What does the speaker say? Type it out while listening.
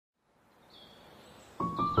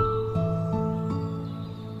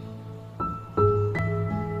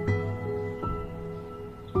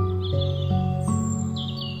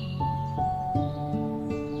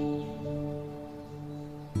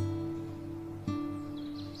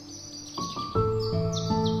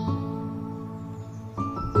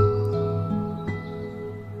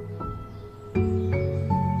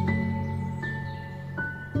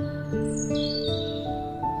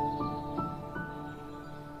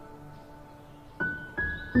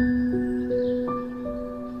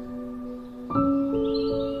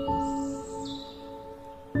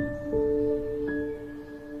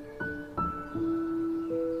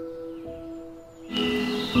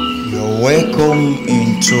welcome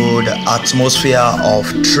into the atmosphere of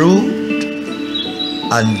truth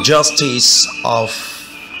and justice of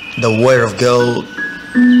the Word of God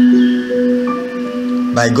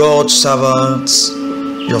by God's servants,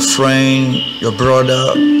 your friend, your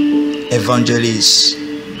brother, evangelist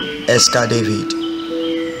Esk'A David.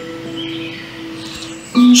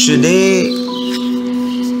 Today,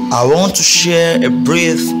 I want to share a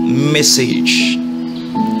brief message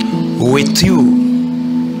with you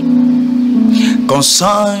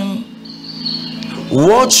concerning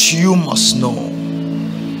what you must know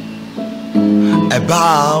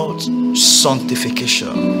about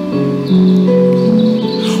sanctification.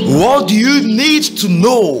 What do you need to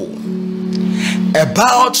know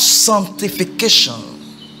about sanctification?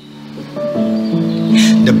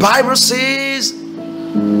 The Bible says,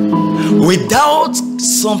 without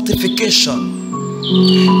sanctification,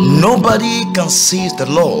 nobody can see the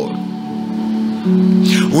Lord.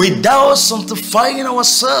 Without sanctifying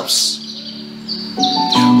ourselves,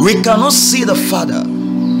 we cannot see the Father.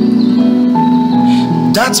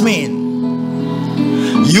 That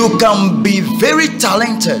means you can be very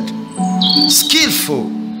talented, skillful,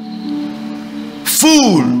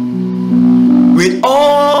 full with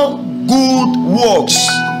all good works.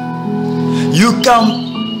 You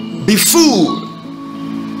can be full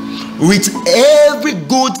with every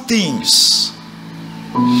good things,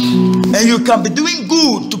 and you can be doing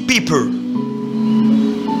good to people,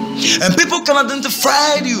 and people can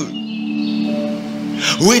identify you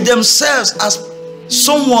with themselves as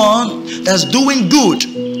someone that's doing good.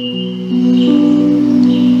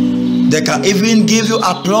 They can even give you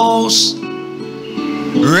applause,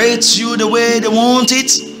 rate you the way they want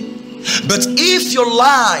it. But if your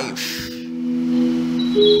life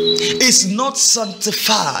is not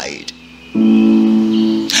sanctified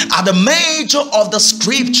at the measure of the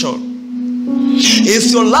scripture,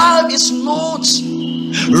 if your life is not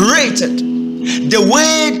rated the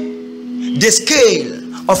way the scale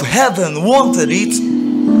of heaven wanted it,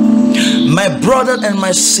 my brother and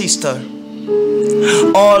my sister,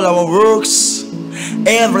 all our works,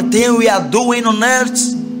 everything we are doing on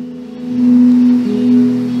earth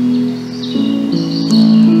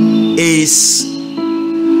is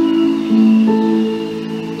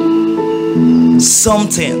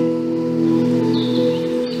something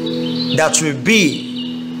that will be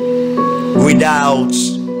without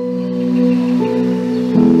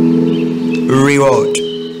reward.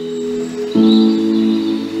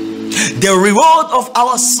 The reward of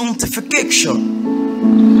our sanctification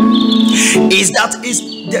is that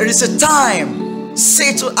there is a time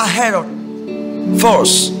set ahead of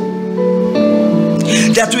us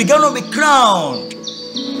that we're gonna be crowned.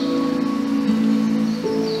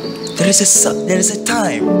 There is a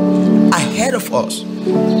time ahead of us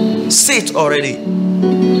set already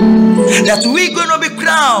that we're gonna be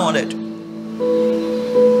crowned.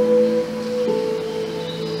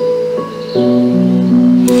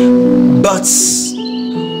 But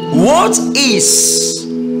what is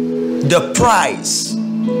the price?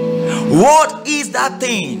 What is that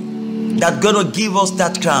thing that's gonna give us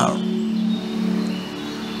that crown?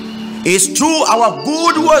 It's true, our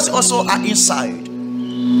good works also are inside.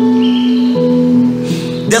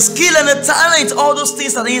 The skill and the talent, all those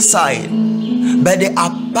things are inside, but they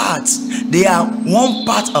are parts. They are one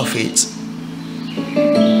part of it.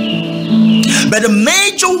 But the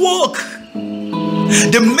major work,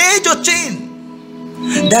 the major thing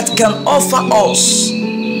that can offer us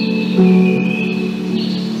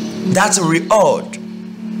that reward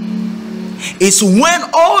is when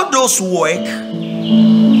all those work,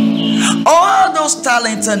 all those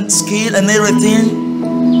talents and skill and everything,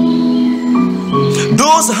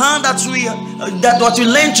 those hands that what we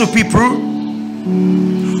lend to people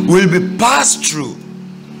will be passed through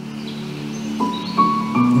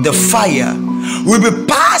the fire, will be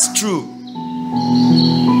passed through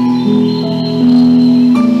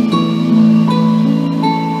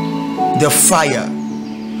the fire,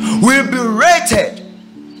 will be rated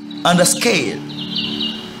on the scale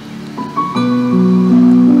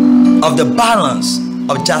of the balance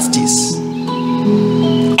of justice,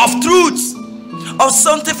 of truth, of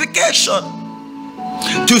sanctification,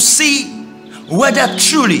 to see whether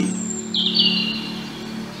truly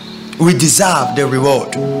we deserve the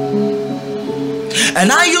reward.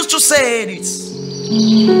 And I used to say this,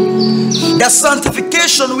 that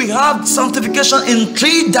sanctification, we have sanctification in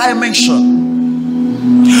 3 dimensions.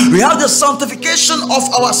 We have the sanctification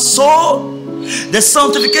of our soul, the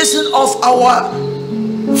sanctification of our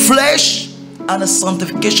flesh, and the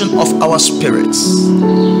sanctification of our spirits.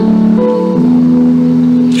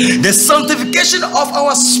 The sanctification of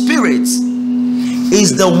our spirits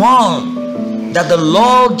is the one that the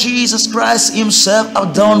Lord Jesus Christ himself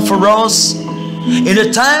have done for us in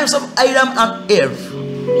the times of Adam and Eve,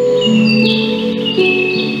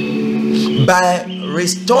 by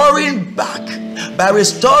restoring back, by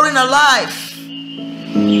restoring alive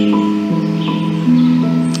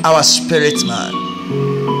our spirit man.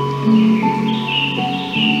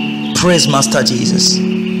 Praise Master Jesus.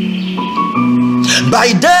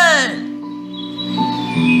 By then,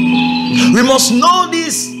 we must know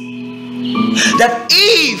this, that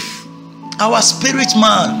if our spirit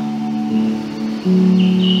man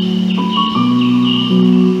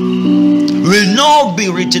will not be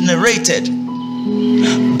regenerated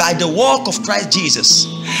by the work of Christ Jesus,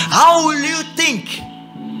 how will you think,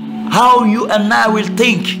 how you and I will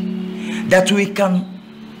think that we can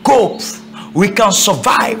cope, we can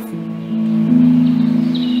survive,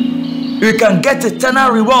 we can get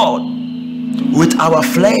eternal reward with our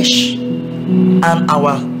flesh and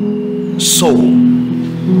our soul?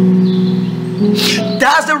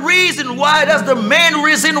 That's the reason why, that's the main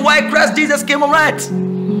reason why Christ Jesus came alright.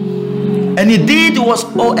 And he did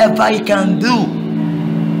whatever he can do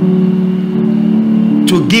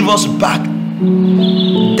to give us back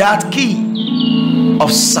that key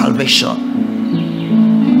of salvation.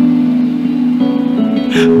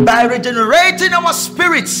 By regenerating our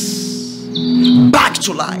spirits back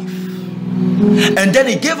to life. And then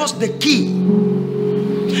he gave us the key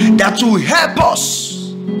that will help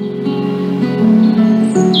us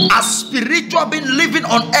as spiritual being living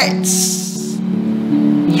on earth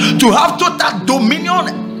to have total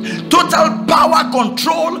dominion, total power,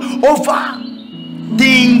 control over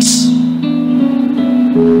things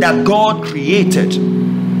that God created,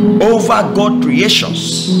 over God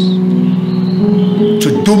creations,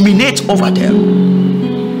 to dominate over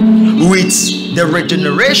them with the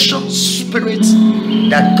regeneration spirit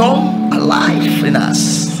that come alive in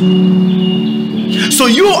us. So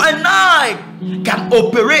you and I can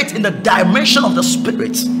operate in the dimension of the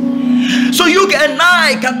spirit. So you and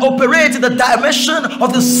I can operate in the dimension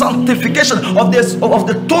of the sanctification, of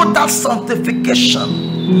the total sanctification.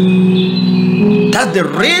 That's the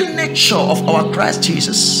real nature of our Christ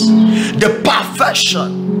Jesus. The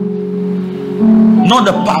perfection, not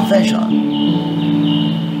the perversion.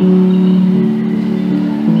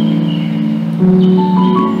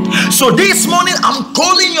 So this morning I'm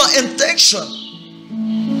calling your intention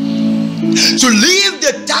to live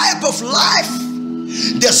the type of life,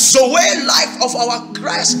 the Zoe life of our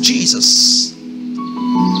Christ Jesus.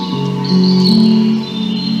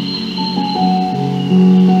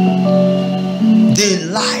 The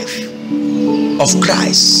life of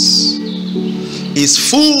Christ is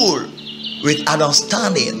full with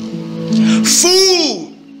understanding,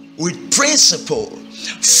 full with principle,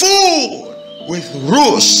 full with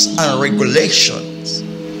rules and regulations.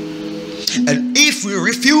 And if we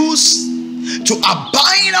refuse to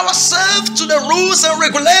abide ourselves to the rules and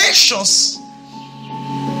regulations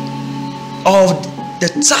of the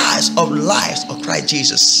ties of lives of Christ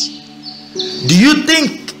Jesus, do you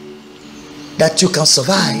think that you can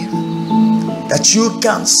survive? That you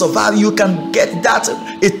can survive, you can get that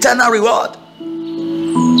eternal reward?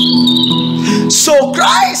 So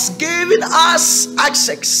Christ giving us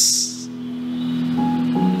access,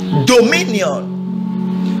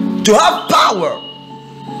 dominion, to have power,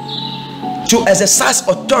 to exercise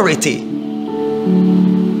authority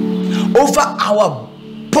over our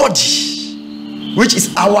body, which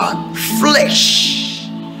is our flesh,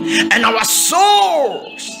 and our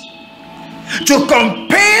souls, to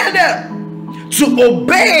compare them to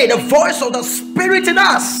obey the voice of the Spirit in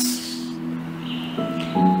us.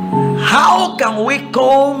 How can we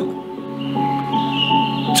come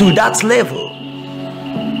to that level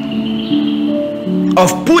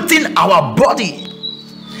of putting our body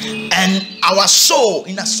and our soul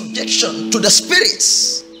in a subjection to the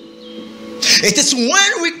spirits? It is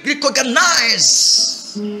when we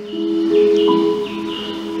recognize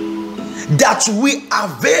that we are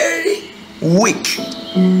very weak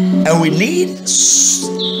and we need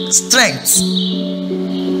strength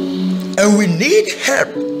and we need help.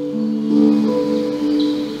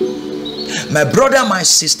 My brother, my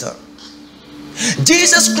sister,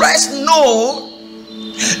 Jesus Christ knows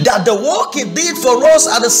that the work he did for us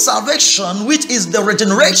at the salvation, which is the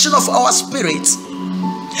regeneration of our spirit,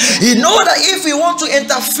 he knows that if we want to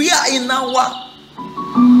interfere in our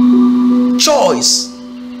choice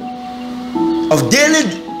of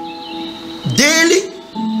daily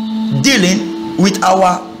dealing with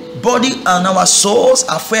our body and our soul's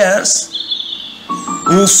affairs,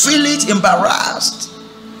 we'll feel it embarrassed.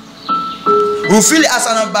 We'll feel it as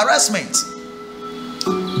an embarrassment.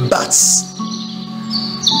 But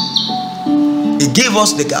He gave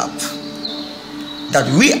us the gap that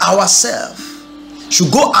we ourselves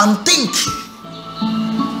should go and think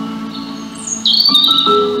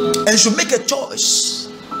and should make a choice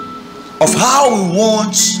of how we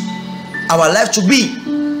want our life to be.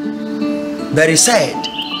 But he said,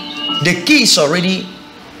 the key is already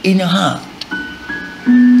in your hand.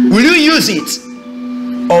 Will you use it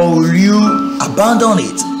or will you abandon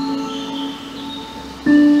it?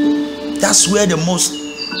 That's where the most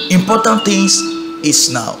important things is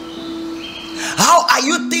now. How are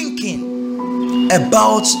you thinking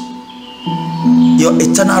about your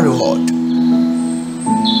eternal reward?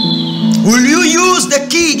 Will you use the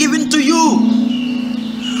key given to you?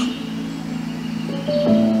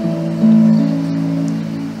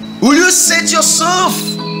 Will you set yourself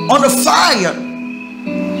on the fire?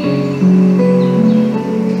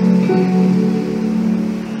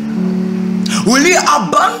 Will you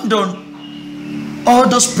abandon all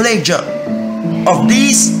those pleasures of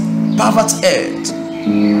this perverse earth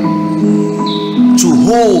to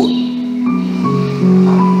hold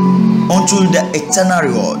onto the eternal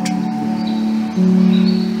reward?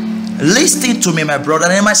 Listen to me, my brother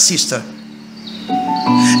and my sister.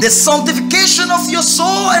 The sanctification of your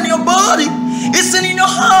soul and your body isn't in your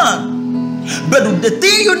hand. But the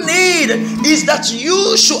thing you need is that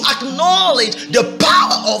you should acknowledge the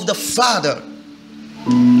power of the Father.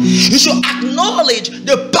 You should acknowledge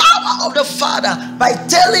the power of the Father by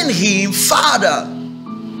telling him, Father,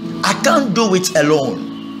 I can't do it alone.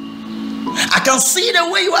 I can see the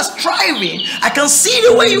way you are striving. I can see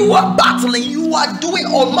the way you are battling. You are doing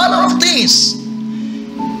all manner of things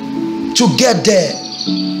to get there.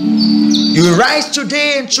 You rise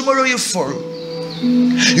today and tomorrow you fall.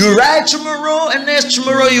 You rise tomorrow and next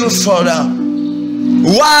tomorrow you fall down.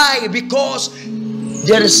 Why? Because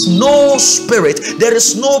there is no spirit, there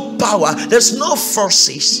is no power, there is no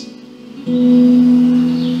forces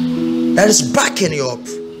that is backing you up.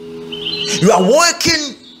 You are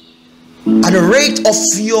working at the rate of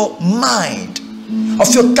your mind,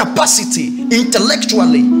 of your capacity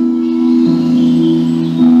intellectually.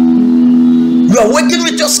 You are working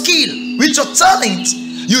with your skill, with your talent.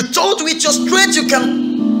 You thought with your strength you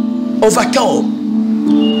can overcome.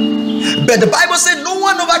 But the Bible said no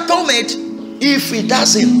one overcome it if he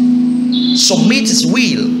doesn't submit his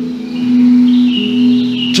will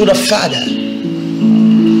to the Father.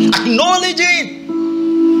 Acknowledging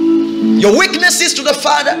your weaknesses to the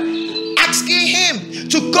Father, asking him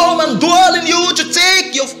to come and dwell in you, to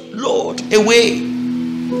take your load away,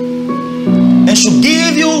 and should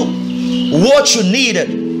give you what you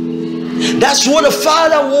needed. That's what the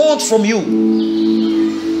Father wants from you.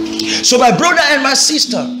 So my brother and my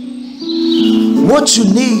sister, what you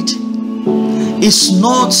need is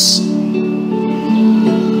not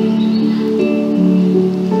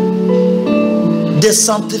the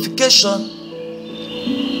sanctification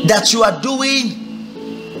that you are doing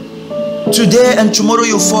today and tomorrow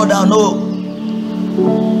you fall down. No.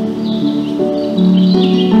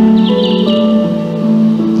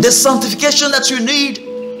 The sanctification that you need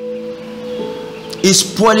is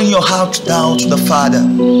pouring your heart down to the Father,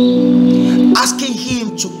 asking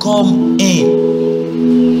him to come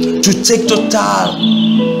in, to take total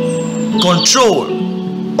control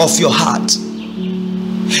of your heart.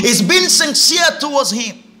 It's being sincere towards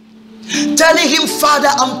him, telling him, Father,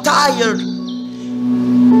 I'm tired.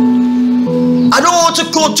 I don't want to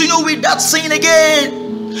continue with that sin again.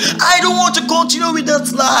 I don't want to continue with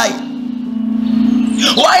that lie.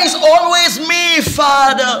 Why is always me,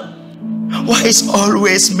 Father? Why is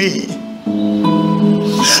always me?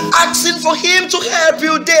 Asking for him to help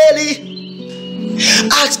you daily.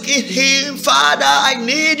 Asking him, Father, I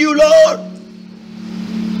need you, Lord.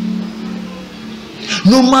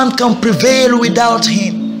 No man can prevail without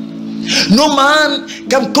him. No man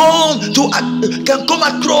can come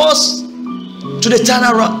across to the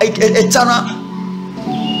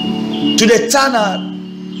eternal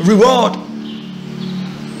reward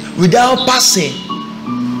without passing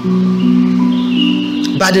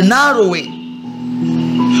by the narrow way,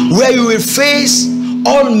 where you will face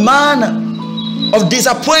all manner of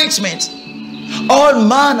disappointment, all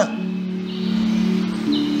manner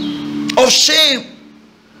of shame.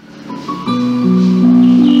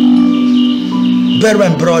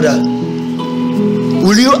 But brother,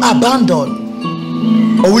 will you abandon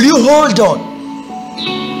or will you hold on?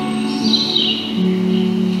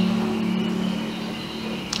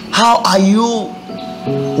 How are you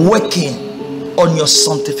working on your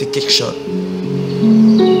sanctification?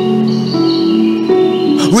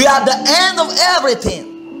 We are at the end of everything,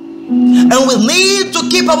 and we need to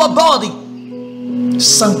keep our body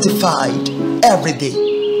sanctified every day.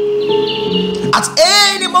 At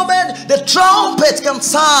any moment, the trumpet can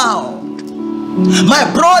sound. My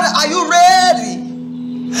brother, are you ready?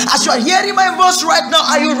 As you are hearing my voice right now,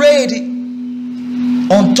 are you ready?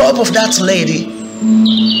 On top of that, lady,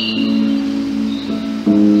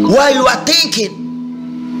 while you are thinking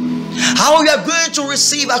how you are going to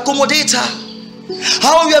receive, accommodate her,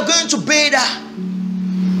 how you are going to bathe her.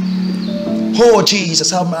 Oh, Jesus,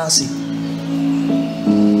 have mercy.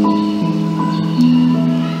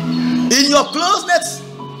 In your closeness,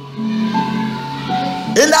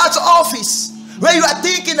 in that office, where you are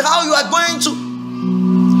thinking how you are going to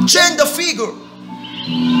change the figure.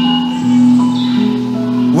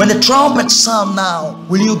 When the trumpet sound now,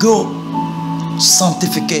 will you go?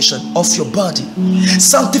 Sanctification of your body,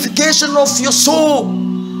 sanctification of your soul,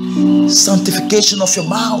 sanctification of your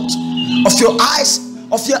mouth, of your eyes,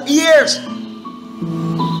 of your ears,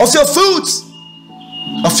 of your foot,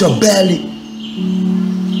 of your belly,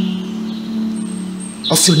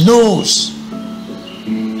 of your nose,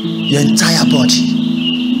 your entire body.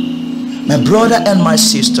 My brother and my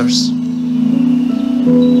sisters,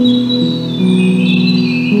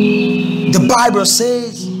 the Bible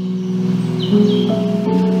says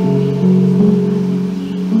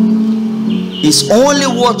it's only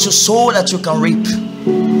what you sow that you can reap.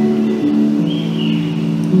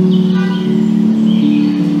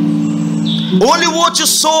 Only what you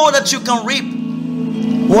sow that you can reap.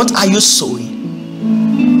 What are you sowing?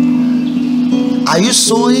 Are you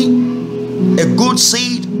sowing a good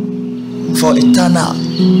seed for eternal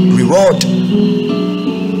reward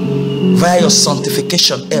via your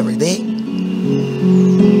sanctification every day?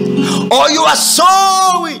 Or you are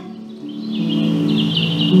sowing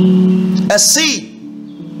a seed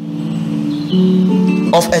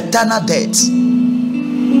of eternal death?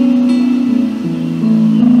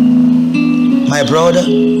 My brother,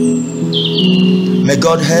 may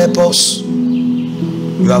God help us.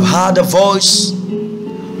 You have heard the voice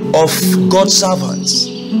of God's servants,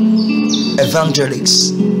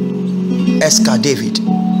 evangelist Esk'A David.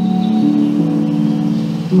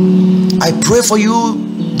 I pray for you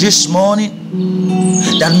this morning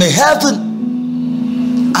that may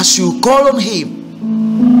heaven, as you call on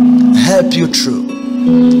him, help you through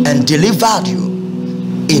and deliver you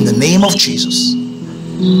in the name of Jesus.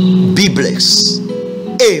 Be blessed.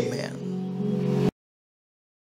 Amen.